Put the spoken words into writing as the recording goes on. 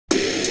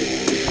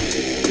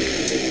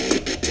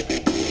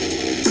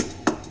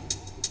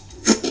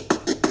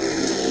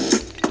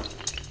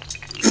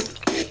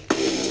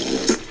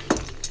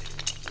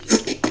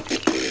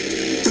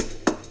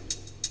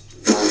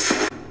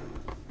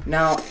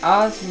Now,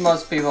 as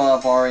most people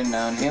have already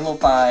known, Halo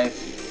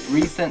 5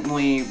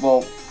 recently,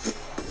 well,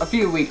 a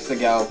few weeks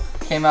ago,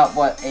 came out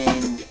with a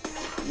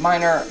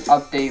minor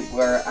update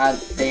where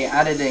they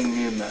added a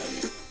new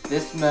mode.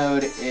 This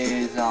mode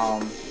is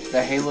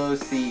the Halo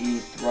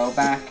CE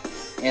Throwback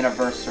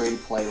Anniversary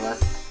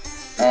playlist,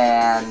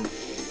 and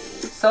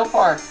so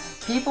far,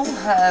 people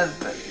have,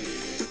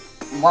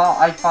 while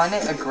I find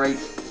it a great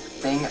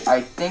thing,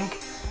 I think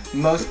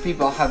most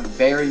people have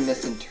very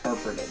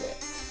misinterpreted it.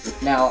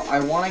 Now,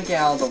 I want to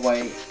get out of the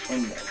way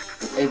in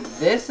this. If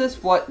this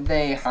is what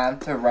they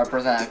have to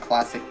represent a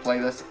classic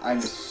playlist,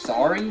 I'm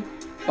sorry,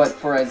 but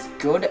for as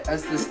good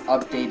as this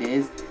update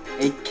is,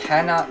 it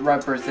cannot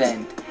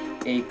represent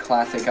a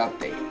classic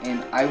update,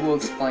 and I will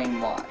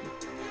explain why.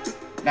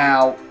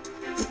 Now,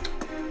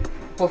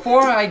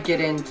 before I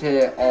get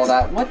into all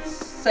that, let's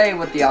say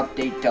what the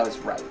update does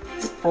right.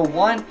 For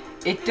one,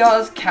 it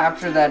does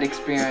capture that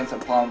experience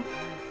upon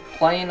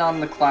playing on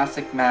the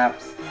classic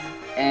maps,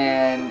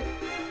 and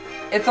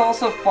it's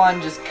also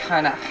fun just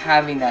kind of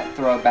having that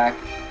throwback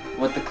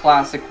with the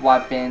classic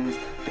weapons,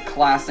 the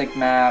classic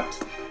maps,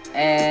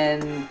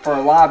 and for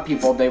a lot of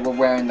people, they were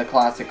wearing the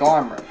classic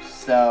armor.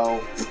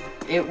 So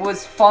it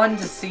was fun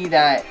to see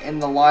that in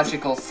the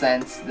logical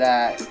sense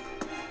that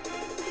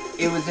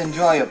it was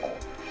enjoyable.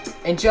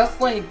 And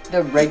just like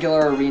the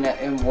regular arena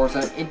in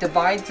Warzone, it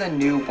divides a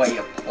new way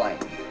of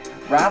playing.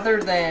 Rather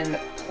than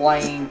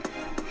playing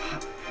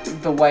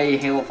the way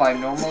Halo 5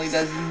 normally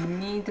does, you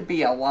need to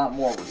be a lot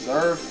more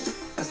reserved,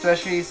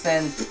 especially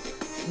since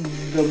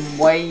the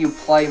way you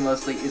play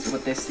mostly is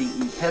with the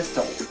CE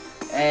pistol.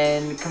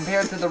 And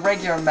compared to the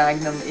regular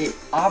Magnum, it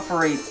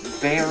operates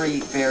very,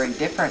 very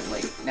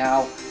differently.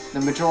 Now, the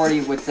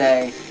majority would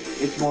say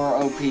it's more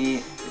OP,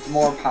 it's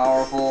more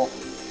powerful,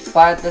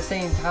 but at the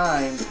same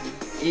time,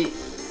 it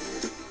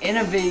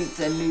innovates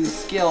a new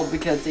skill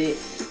because it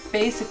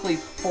basically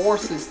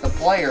forces the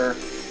player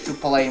to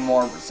play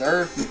more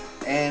reserved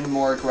and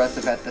more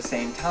aggressive at the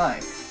same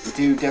time.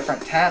 Do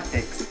different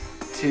tactics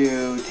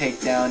to take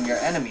down your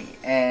enemy,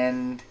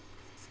 and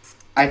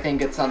I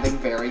think it's something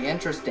very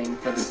interesting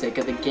for the sake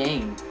of the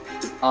game.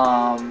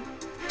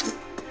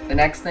 The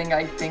next thing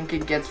I think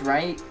it gets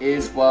right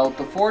is, well,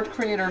 the Forge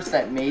creators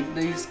that made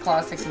these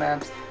classic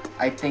maps,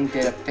 I think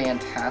did a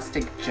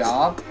fantastic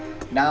job,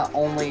 not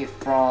only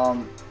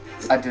from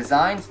a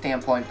design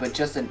standpoint, but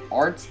just an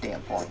art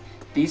standpoint.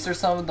 These are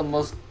some of the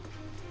most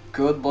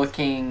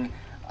good-looking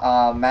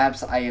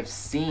maps I have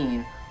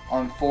seen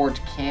on Forge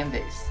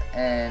Canvas,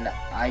 and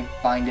I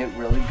find it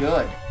really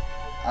good.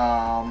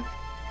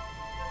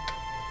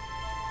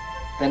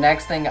 The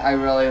next thing I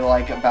really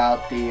like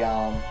about the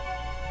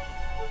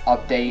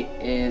update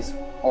is,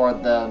 or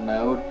the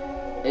mode,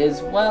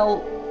 is,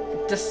 well,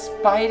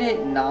 despite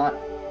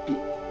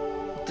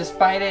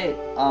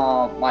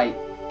my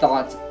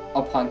thoughts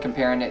upon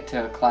comparing it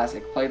to a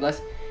classic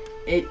playlist,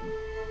 it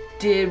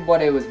did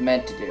what it was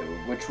meant to do,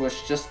 which was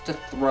just to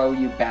throw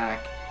you back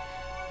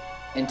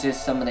into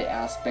some of the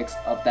aspects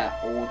of that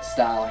old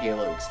style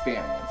Halo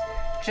experience.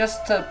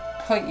 Just to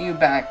put you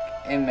back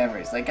in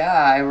memories. Like,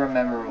 I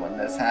remember when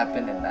this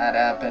happened and that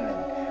happened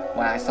and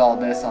when I saw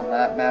this on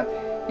that map.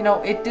 You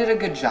know, it did a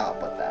good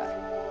job with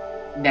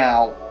that.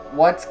 Now,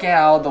 let's get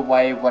out of the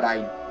way what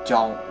I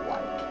don't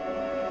like.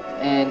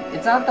 And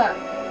it's not that,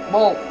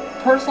 well,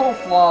 personal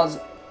flaws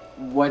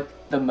with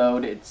the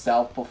mode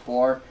itself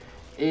before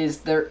is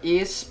there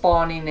is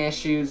spawning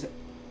issues,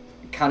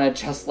 kind of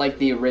just like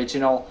the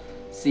original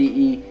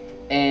CE,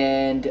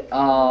 and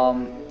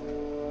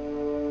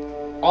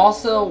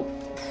also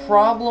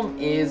problem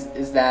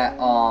is that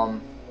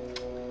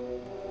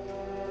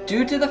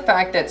due to the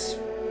fact that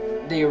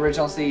the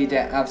original CE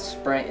didn't have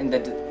sprint in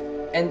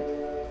and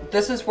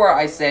this is where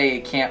I say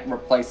it can't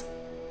replace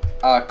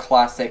a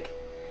classic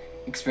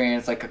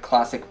experience like a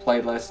classic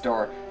playlist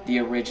or the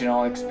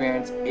original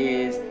experience,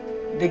 is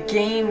the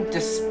game,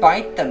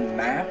 despite the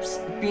maps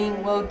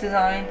being well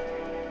designed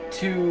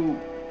to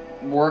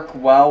work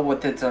well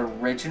with its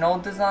original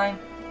design,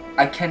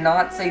 I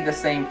cannot say the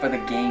same for the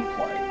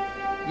gameplay.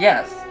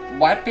 Yes,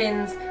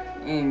 weapons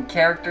and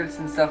characters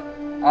and stuff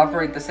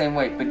operate the same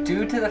way, but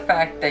due to the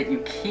fact that you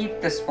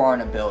keep the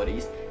spawn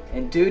abilities,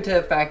 and due to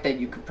the fact that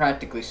you can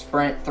practically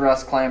sprint,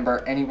 thrust,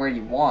 clamber anywhere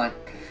you want,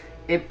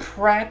 it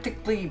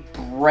practically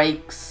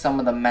breaks some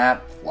of the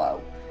map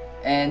flow.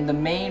 And the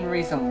main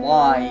reason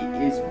why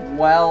is,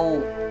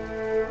 well,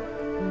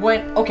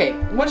 okay,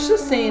 let's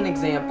just say an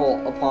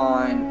example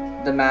upon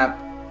the map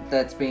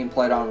that's being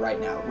played on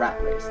right now,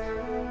 Rat Race,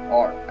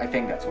 or I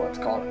think that's what it's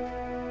called.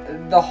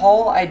 The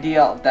whole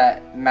idea of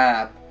that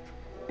map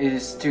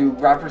is to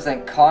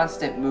represent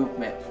constant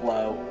movement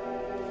flow,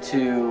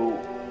 to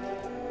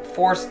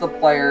force the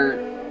player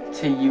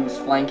to use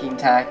flanking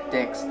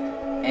tactics,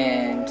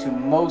 and to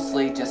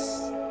mostly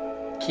just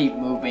keep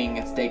moving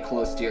and stay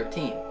close to your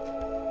team.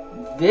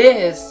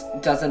 This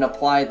doesn't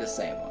apply the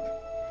same way,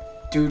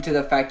 due to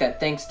the fact that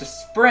thanks to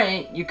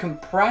sprint, you can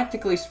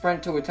practically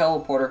sprint to a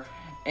teleporter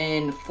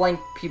and flank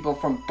people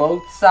from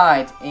both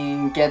sides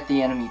and get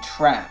the enemy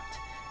trapped.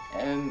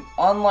 And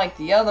unlike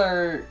the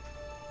other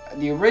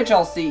the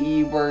original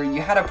CE where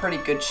you had a pretty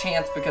good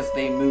chance because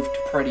they moved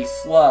pretty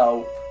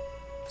slow.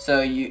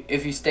 So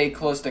if you stay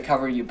close to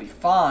cover, you'd be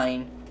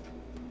fine.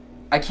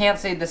 I can't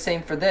say the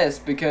same for this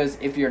because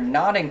if you're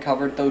not in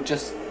cover,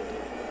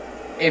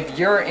 if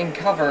you're in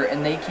cover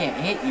and they can't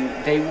hit you,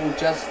 they will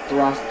just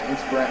thrust and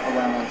sprint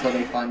around until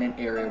they find an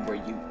area where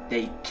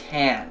they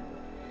can.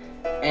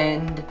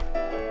 And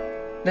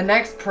the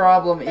next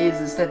problem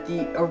is that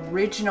the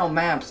original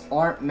maps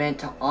aren't meant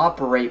to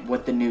operate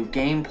with the new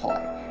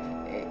gameplay.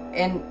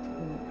 And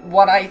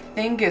what I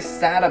think is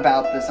sad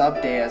about this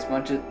update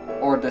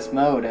this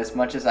mode, as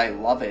much as I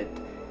love it,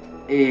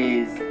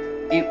 is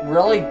it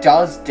really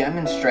does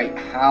demonstrate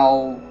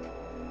how,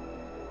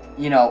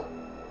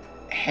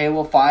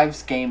 Halo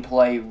 5's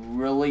gameplay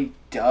really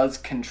does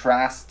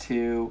contrast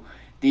to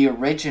the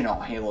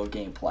original Halo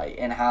gameplay,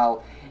 and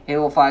how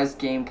Halo 5's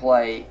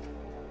gameplay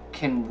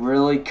can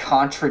really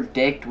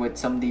contradict with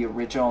some of the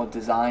original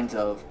designs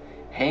of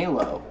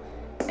Halo.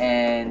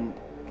 And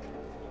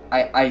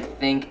I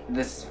think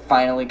this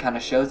finally kind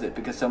of shows it,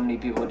 because so many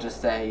people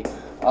just say,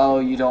 oh,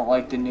 you don't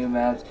like the new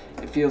maps,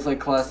 it feels like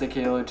classic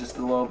Halo, just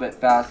a little bit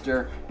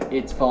faster.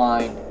 It's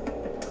fine.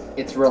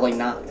 It's really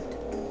not.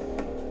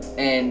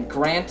 And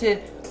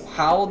granted,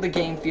 how the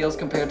game feels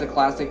compared to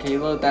classic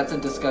Halo, that's a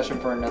discussion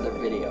for another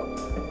video.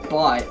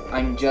 But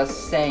I'm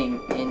just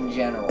saying, in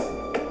general,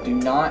 do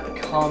not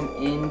come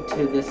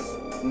into this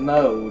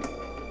mode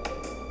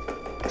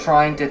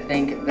trying to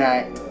think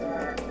that,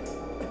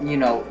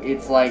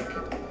 it's like,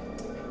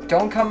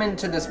 don't come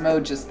into this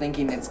mode just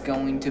thinking it's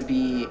going to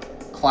be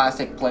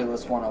classic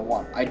playlist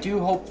 101. I do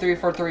hope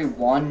 343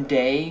 one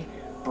day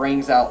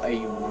brings out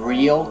a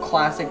real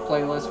classic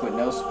playlist with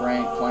no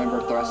sprint,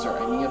 climber, thrust, or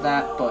any of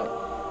that, but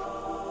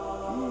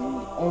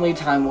only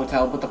time will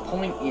tell. But the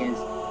point is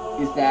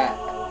that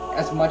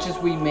as much as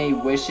we may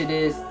wish it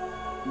is,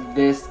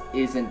 this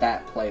isn't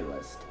that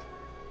playlist,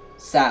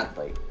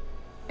 sadly.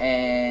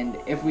 And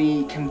if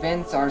we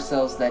convince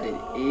ourselves that it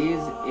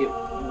is, it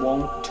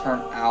won't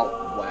turn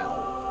out well.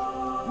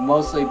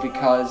 Mostly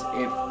because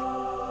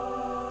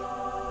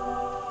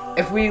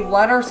if we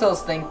let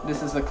ourselves think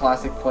this is a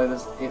classic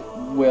playlist, it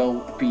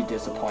will be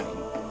disappointing.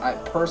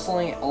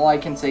 Personally, all I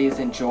can say is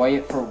enjoy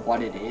it for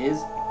what it is,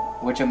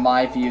 which in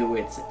my view,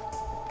 it's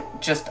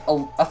just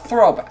a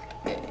throwback.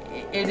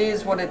 It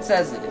is what it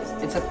says it is.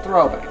 It's a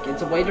throwback.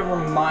 It's a way to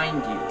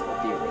remind you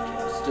of the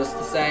originals. Just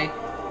to say,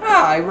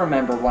 I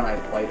remember when I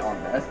played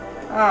on this.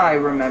 I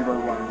remember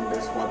when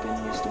this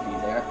weapon used to be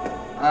there.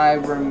 I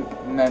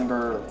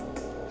remember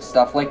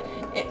stuff like,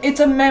 it's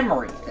a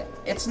memory thing.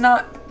 It's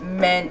not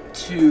meant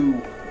to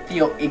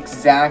feel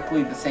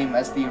exactly the same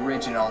as the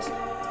originals,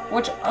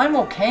 which I'm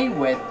okay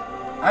with.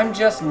 I'm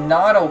just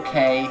not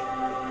okay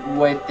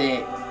with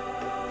it.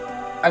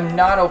 I'm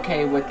not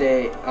okay with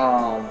it,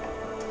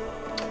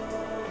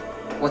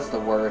 what's the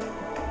word?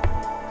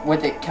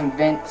 With it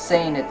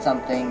saying it's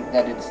something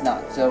that it's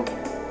not. So,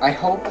 I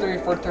hope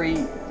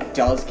 343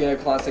 does get a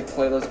classic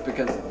playlist,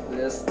 because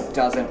this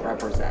doesn't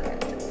represent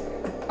it.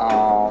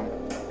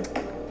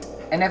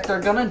 And if they're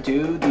gonna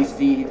do the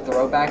CE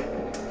throwback,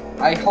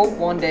 I hope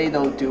one day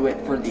they'll do it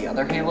for the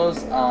other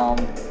Halos.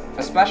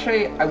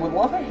 Especially, I would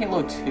love a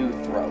Halo 2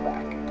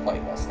 throwback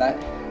playlist.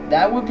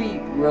 That would be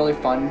really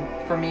fun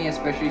for me,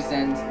 especially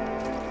since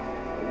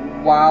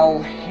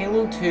while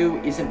Halo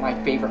 2 isn't my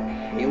favorite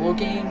Halo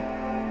game,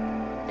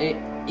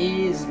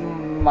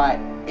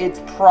 it's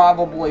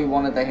probably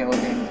one of the Halo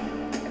games,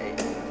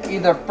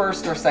 either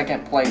first or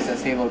second place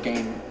as Halo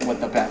game with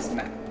the best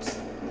maps,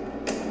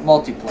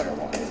 multiplayer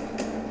ones.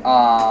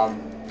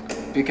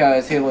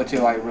 Because Halo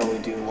 2, I really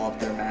do love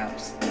their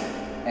maps,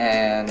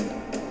 and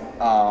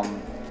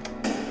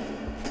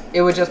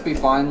it would just be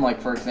fun, like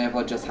for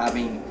example, just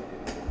having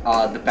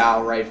the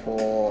battle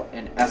rifle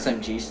and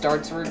SMG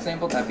starts, for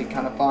example. That'd be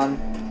kind of fun.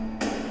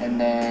 And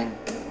then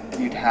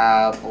you'd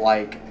have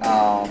like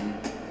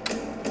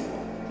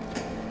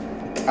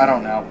I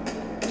don't know,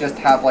 just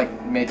have like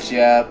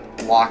midship,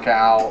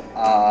 lockout,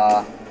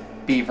 not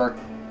Beaver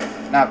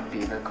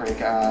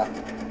Creek,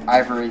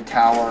 Ivory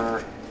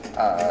Tower,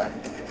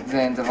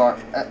 Zanzibar,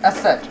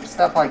 etc.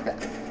 Stuff like that.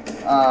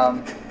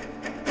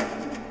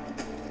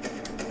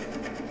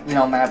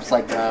 Maps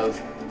like those.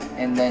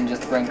 And then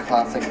just bring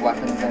classic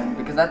weapons in,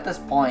 because at this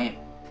point,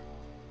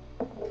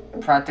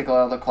 practically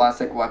all the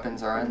classic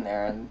weapons are in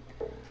there, and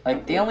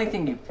like the only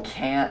thing you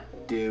can't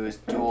do is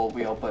dual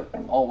wield, but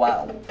oh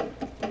well.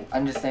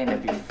 I'm just saying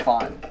it'd be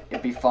fun.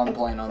 It'd be fun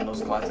playing on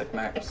those classic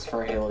maps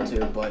for Halo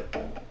 2, but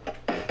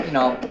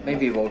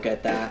maybe we'll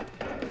get that.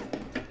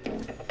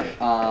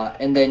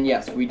 And then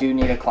yes, we do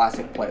need a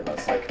classic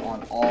playlist, like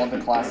on all the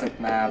classic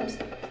maps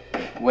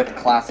with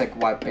classic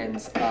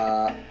weapons.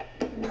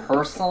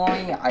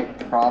 Personally, I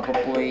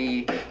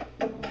probably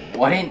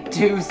wouldn't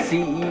do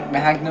CE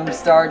Magnum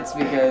starts,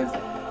 because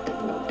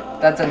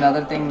that's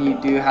another thing. You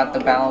do have to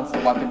balance the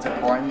weapons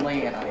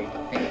accordingly, and I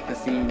think the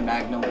CE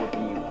Magnum would be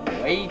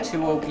way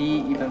too OP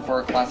even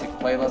for a classic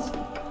playlist.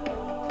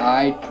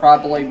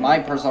 My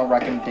personal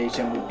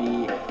recommendation would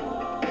be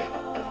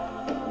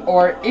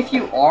or if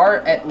you are,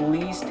 at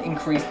least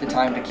increase the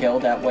time to kill.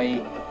 That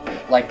way,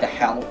 like, the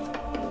health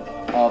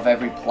of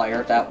every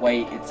player, that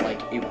way it's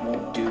like it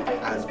won't do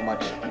as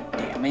much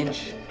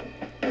damage.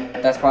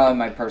 That's probably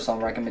my personal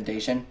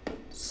recommendation.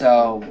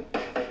 So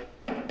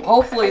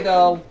hopefully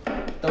though,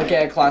 they'll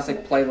get a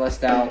classic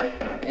playlist out,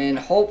 and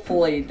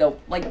hopefully they'll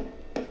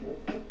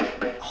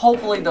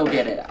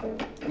get it out,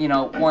 you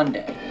know, one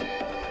day,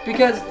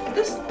 because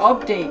this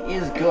update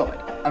is good.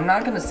 I'm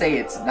not gonna say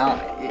it's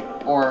not,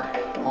 or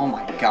oh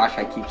my gosh,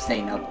 I keep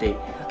saying update.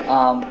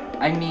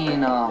 I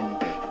mean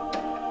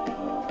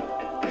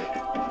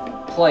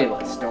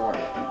playlist, or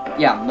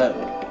yeah, mode.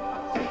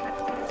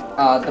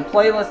 The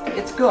playlist,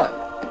 it's good,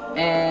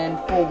 and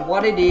for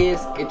what it is,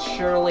 it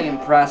surely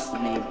impressed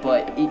me.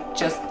 But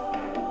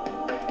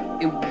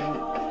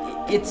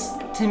it's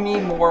to me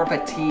more of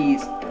a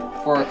tease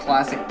for a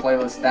classic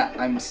playlist that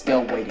I'm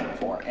still waiting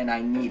for, and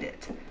I need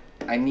it.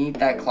 I need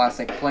that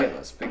classic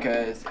playlist,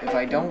 because if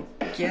I don't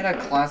get a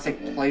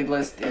classic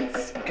playlist,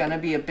 it's gonna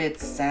be a bit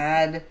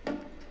sad,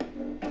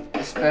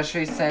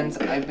 especially since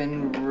I've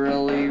been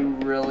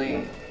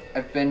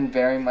I've been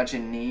very much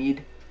in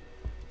need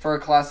for a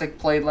classic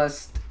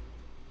playlist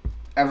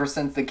ever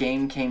since the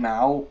game came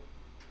out.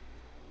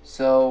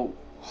 So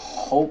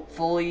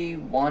hopefully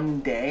one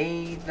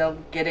day they'll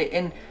get it.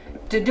 And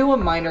to do a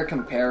minor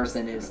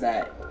comparison is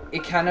that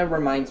it kind of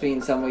reminds me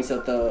in some ways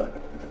of the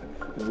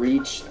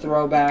Reach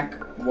throwback,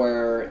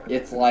 where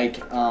it's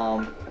like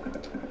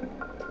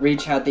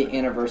Reach had the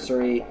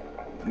anniversary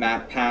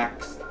map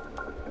packs,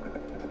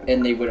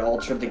 and they would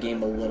alter the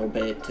game a little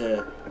bit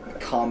to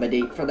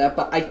accommodate for that.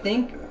 But I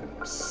think,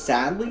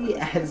 sadly,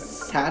 as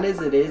sad as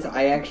it is,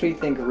 I actually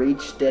think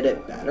Reach did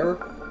it better.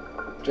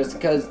 Just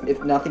because,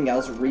 if nothing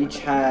else, Reach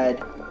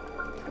had,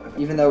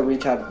 even though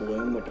Reach had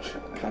Bloom, which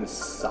kind of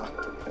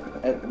sucked,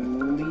 at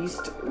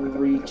least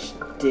Reach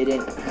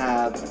didn't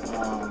have,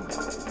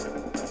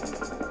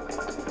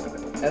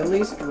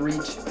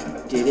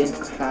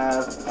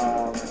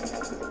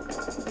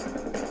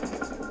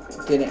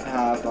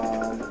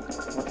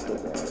 what's the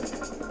word?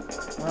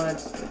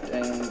 What's the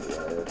dang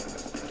word?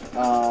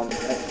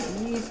 At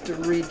least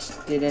Reach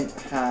didn't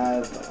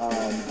have,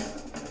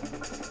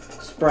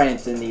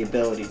 sprites in the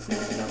abilities and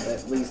stuff.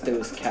 At least it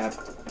was kept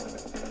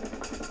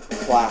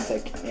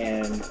classic,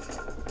 and,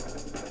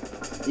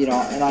 you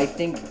know, and I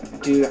think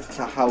due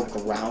to how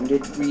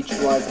grounded Reach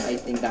was, I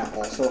think that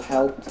also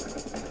helped.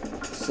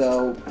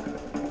 So,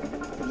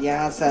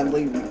 yeah,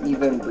 sadly,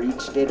 even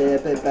Reach did it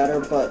a bit better,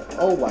 but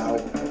oh wow.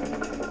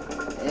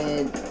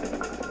 And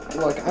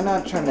look, I'm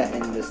not trying to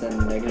end this in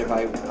negative.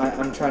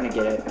 I'm trying to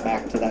get it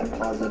back to that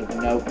positive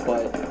note,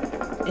 but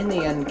in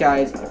the end,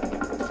 guys,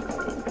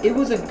 it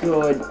was a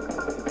good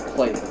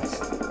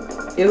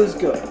playlist. It was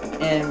good,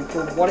 and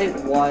for what it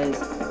was,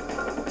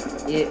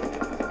 it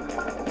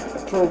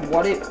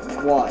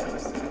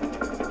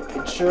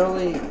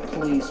surely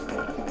pleased me.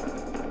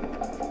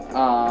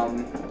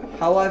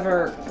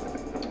 However,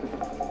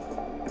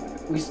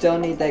 we still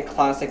need that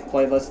classic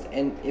playlist,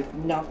 and if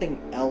nothing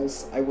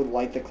else, I would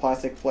like the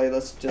classic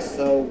playlist just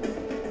so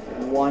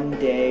one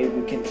day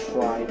we can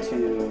try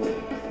to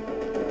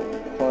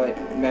put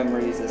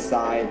memories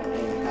aside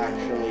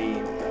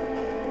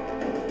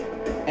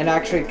and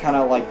actually kind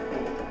of, like,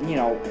 you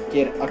know,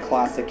 get a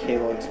classic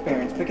Halo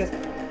experience. Because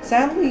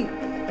sadly,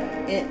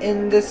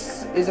 and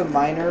this is a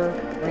minor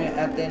rant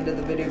at the end of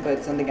the video, but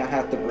it's something I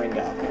have to bring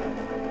up.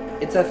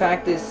 It's the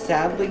fact is,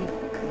 sadly,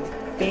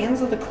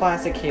 fans of the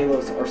classic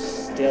Halos are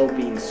still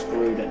being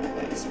screwed in a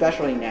way,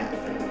 especially now.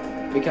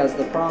 Because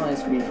the problem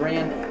is, we've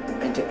ran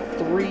into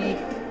 3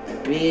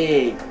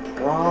 big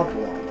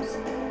problems.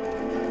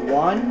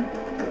 One,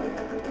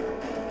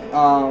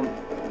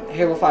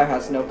 Halo 5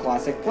 has no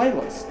classic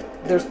playlist.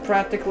 There's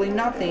practically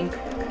nothing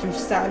to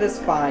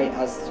satisfy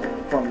us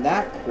from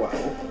that quo.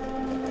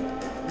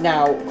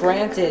 Now,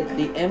 granted,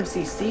 the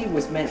MCC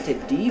was meant to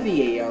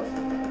deviate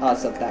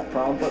us of that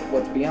problem, but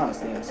let's be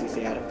honest, the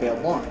MCC had a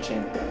failed launch,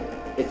 and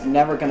it's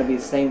never going to be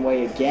the same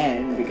way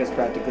again, because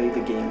practically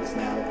the game is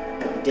now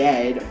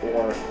dead,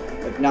 or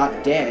if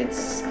not dead,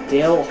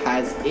 still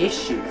has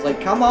issues. Like,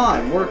 come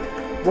on, we're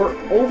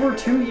over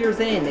 2 years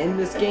in, and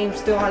this game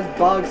still has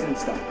bugs and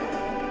stuff.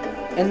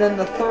 And then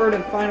the third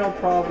and final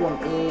problem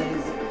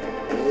is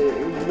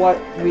what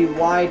we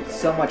relied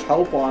so much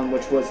hope on,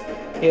 which was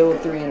Halo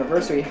 3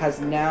 Anniversary, has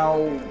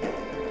now,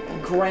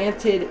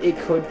 granted, it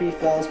could be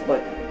false,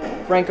 but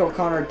Frank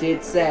O'Connor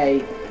did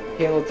say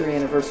Halo 3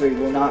 Anniversary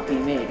will not be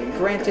made. And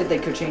granted, they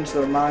could change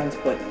their minds,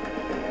 but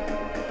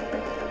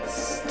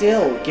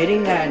still,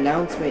 getting that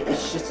announcement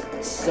is just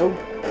so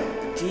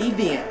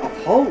deviant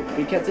of hope,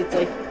 because it's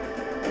like,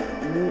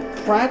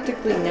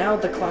 practically now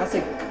the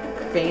classic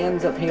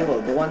fans of Halo,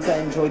 the ones that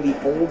enjoy the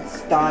old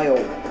style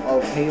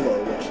of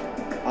Halo, which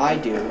I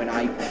do, and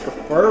I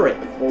prefer it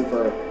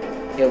over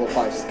Halo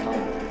 5's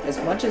combat. As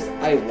much as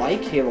I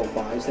like Halo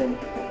 5's, and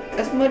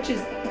as much as,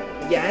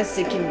 yes,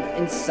 it can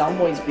in some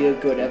ways be a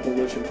good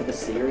evolution for the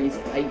series,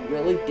 I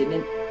really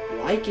didn't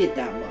like it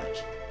that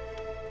much.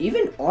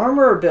 even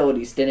armor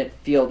abilities didn't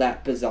feel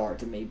that bizarre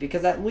to me,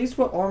 because at least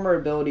with armor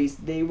abilities,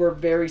 they were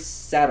very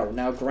settled.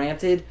 Now,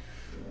 granted,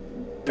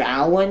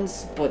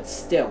 balance, but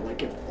still,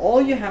 like, if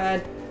all you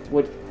had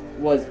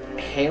was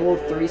Halo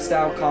 3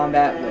 style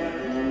combat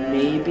with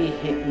maybe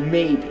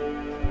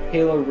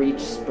Halo Reach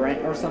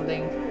Sprint or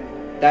something,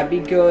 that'd be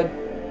good.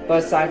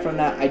 But aside from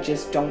that, I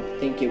just don't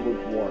think it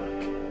would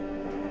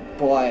work.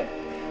 But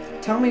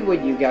tell me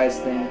what you guys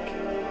think.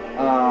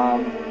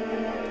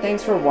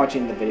 Thanks for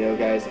watching the video,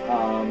 guys.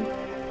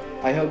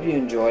 I hope you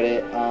enjoyed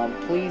it.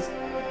 Please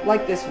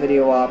like this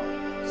video up,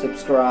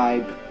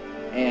 subscribe,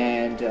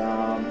 and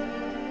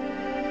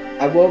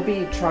I will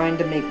be trying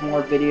to make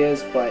more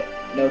videos, but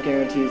no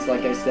guarantees,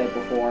 like I said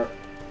before.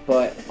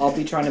 But I'll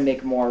be trying to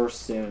make more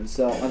soon.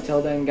 So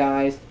until then,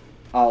 guys,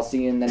 I'll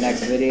see you in the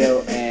next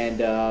video,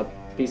 and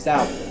peace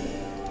out.